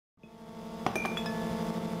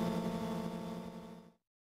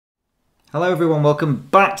Hello everyone, welcome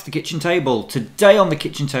back to the kitchen table. Today on the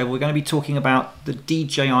kitchen table we're going to be talking about the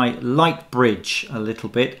DJI Lightbridge a little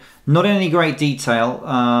bit. Not in any great detail,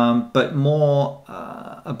 but more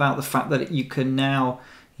about the fact that you can now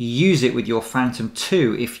use it with your Phantom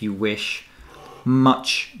 2 if you wish,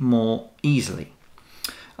 much more easily.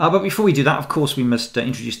 But before we do that, of course, we must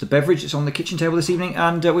introduce the beverage that's on the kitchen table this evening,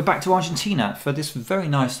 and we're back to Argentina for this very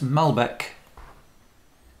nice Malbec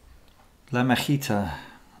La Mejita.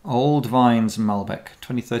 Old Vines Malbec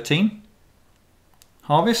 2013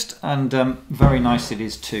 harvest, and very nice it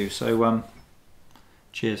is too. So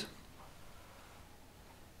cheers.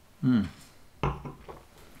 So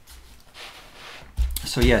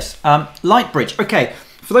yes, Lightbridge. Okay,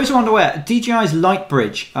 for those who aren't aware, DJI's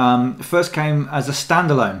Lightbridge first came as a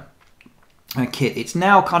standalone kit. It's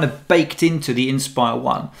now kind of baked into the Inspire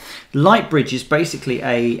 1. Lightbridge is basically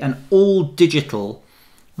an all-digital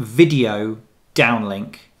video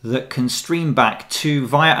downlink that can stream back to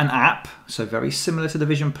via an app, so very similar to the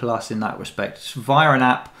Vision Plus in that respect. Via an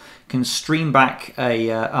app, can stream back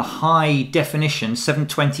a high definition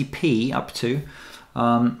 720p up to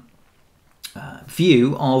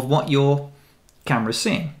view of what your camera's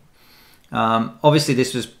seeing. Obviously,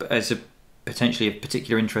 this was potentially of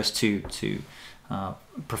particular interest to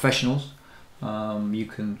professionals. You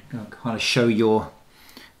can kind of show your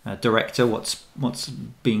director what's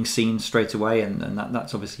being seen straight away, and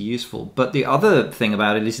that's obviously useful. But the other thing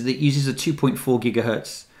about it is that it uses a 2.4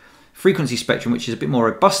 gigahertz frequency spectrum, which is a bit more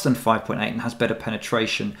robust than 5.8 and has better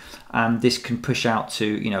penetration, and this can push out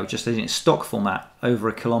to, just in its stock format, over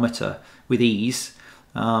a kilometer with ease.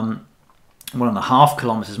 1.5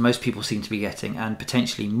 kilometers most people seem to be getting, and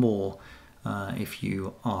potentially more if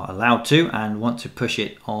you are allowed to and want to push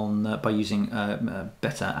it on by using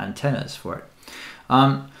better antennas for it.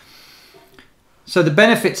 So the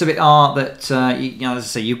benefits of it are that, as I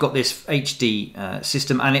say, you've got this HD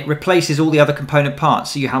system, and it replaces all the other component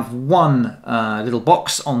parts. So you have one little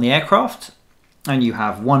box on the aircraft, and you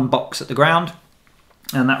have one box at the ground,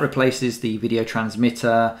 and that replaces the video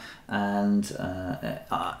transmitter and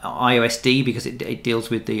IOSD, because it deals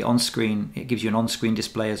with the on-screen. It gives you an on-screen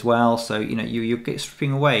display as well. So you get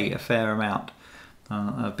stripping away a fair amount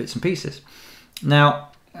of bits and pieces. Now,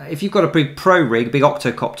 if you've got a big pro rig, a big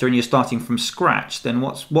octocopter, and you're starting from scratch, then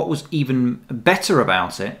what was even better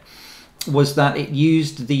about it was that it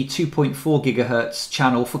used the 2.4 gigahertz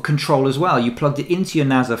channel for control as well. You plugged it into your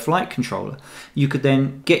NASA flight controller. You could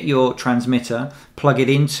then get your transmitter, plug it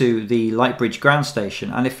into the Lightbridge ground station,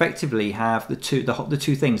 and effectively have the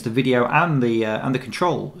two things, the video and the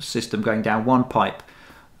control system, going down one pipe.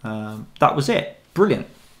 That was it. Brilliant.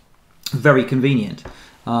 Very convenient.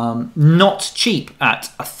 Not cheap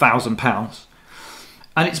at £1,000,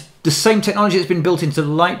 and it's the same technology that's been built into the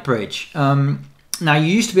Lightbridge. Now, you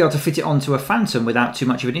used to be able to fit it onto a Phantom without too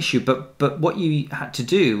much of an issue, but what you had to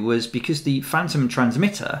do was, because the Phantom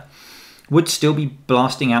transmitter would still be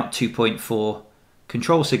blasting out 2.4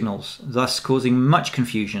 control signals, thus causing much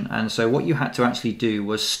confusion. And so what you had to actually do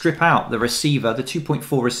was strip out the receiver, the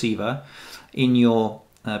 2.4 receiver in your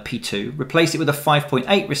P2, replace it with a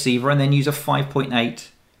 5.8 receiver, and then use a 5.8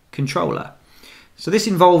 controller. So this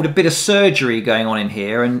involved a bit of surgery going on in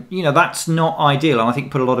here, and that's not ideal, and I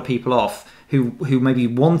think put a lot of people off who maybe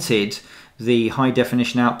wanted the high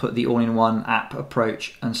definition output, the all-in-one app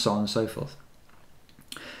approach, and so on and so forth.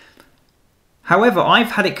 However,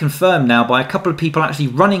 I've had it confirmed now by a couple of people actually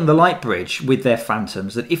running the Lightbridge with their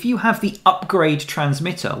Phantoms that if you have the upgrade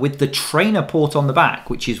transmitter with the trainer port on the back,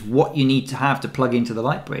 which is what you need to have to plug into the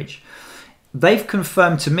Lightbridge, they've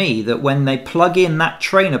confirmed to me that when they plug in that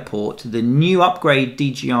trainer port, the new upgrade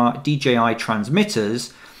DJI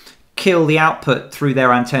transmitters kill the output through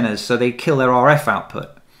their antennas, so they kill their RF output,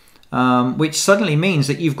 which suddenly means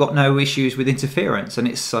that you've got no issues with interference, and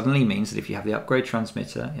it suddenly means that if you have the upgrade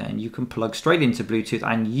transmitter, and you can plug straight into Bluetooth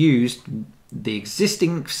and use the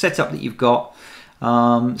existing setup that you've got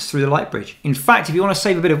through the Lightbridge. In fact, if you want to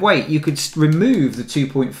save a bit of weight, you could remove the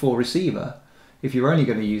 2.4 receiver if you're only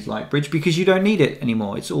going to use Lightbridge, because you don't need it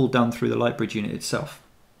anymore. It's all done through the Lightbridge unit itself.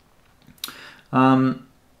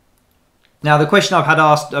 Now, the question I've had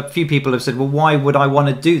asked, a few people have said, well, why would I want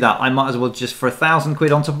to do that? I might as well, just for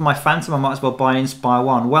 £1,000 on top of my Phantom, I might as well buy an Inspire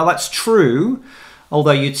 1. Well, that's true,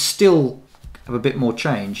 although you'd still have a bit more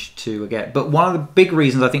change to get. But one of the big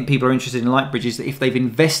reasons I think people are interested in Lightbridge is that if they've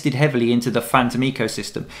invested heavily into the Phantom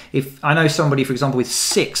ecosystem, if I know somebody, for example, with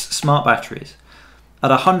 6 smart batteries at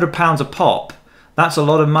 £100 a pop, that's a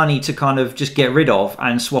lot of money to kind of just get rid of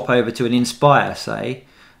and swap over to an Inspire, say,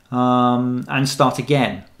 and start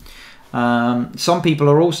again. Some people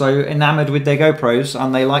are also enamored with their GoPros,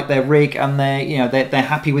 and they like their rig, and they're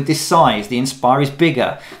happy with this size. The Inspire is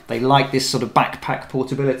bigger. They like this sort of backpack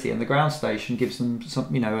portability, and the ground station gives them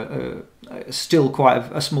some, still quite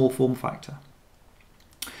a small form factor.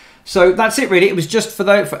 So that's it really. It was just for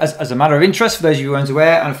those, as a matter of interest, for those of you who weren't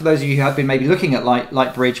aware, and for those of you who have been maybe looking at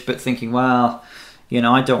Lightbridge but thinking, well,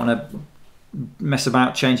 I don't want to mess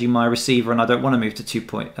about changing my receiver, and I don't want to move to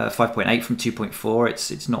 5.8 from 2.4.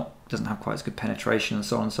 It's not, doesn't have quite as good penetration, and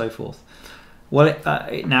so on and so forth. Well,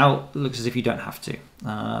 it now looks as if you don't have to.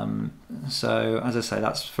 So as I say,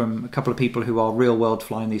 that's from a couple of people who are real world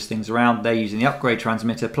flying these things around. They're using the upgrade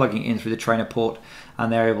transmitter, plugging it in through the trainer port,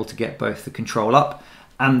 and they're able to get both the control up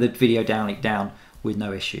and the video downlink down with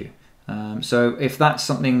no issue. So if that's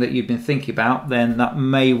something that you've been thinking about, then that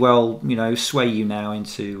may well sway you now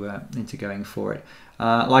into going for it.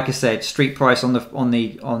 Like I said, street price on the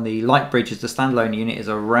Lightbridge as the standalone unit is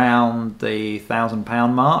around the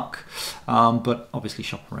 £1,000 mark, but obviously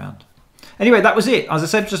shop around. Anyway, that was it. As I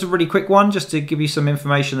said, just a really quick one, just to give you some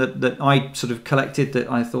information that I sort of collected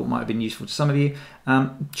that I thought might have been useful to some of you.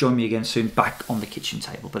 Join me again soon back on the kitchen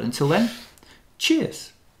table. But until then,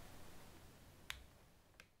 cheers.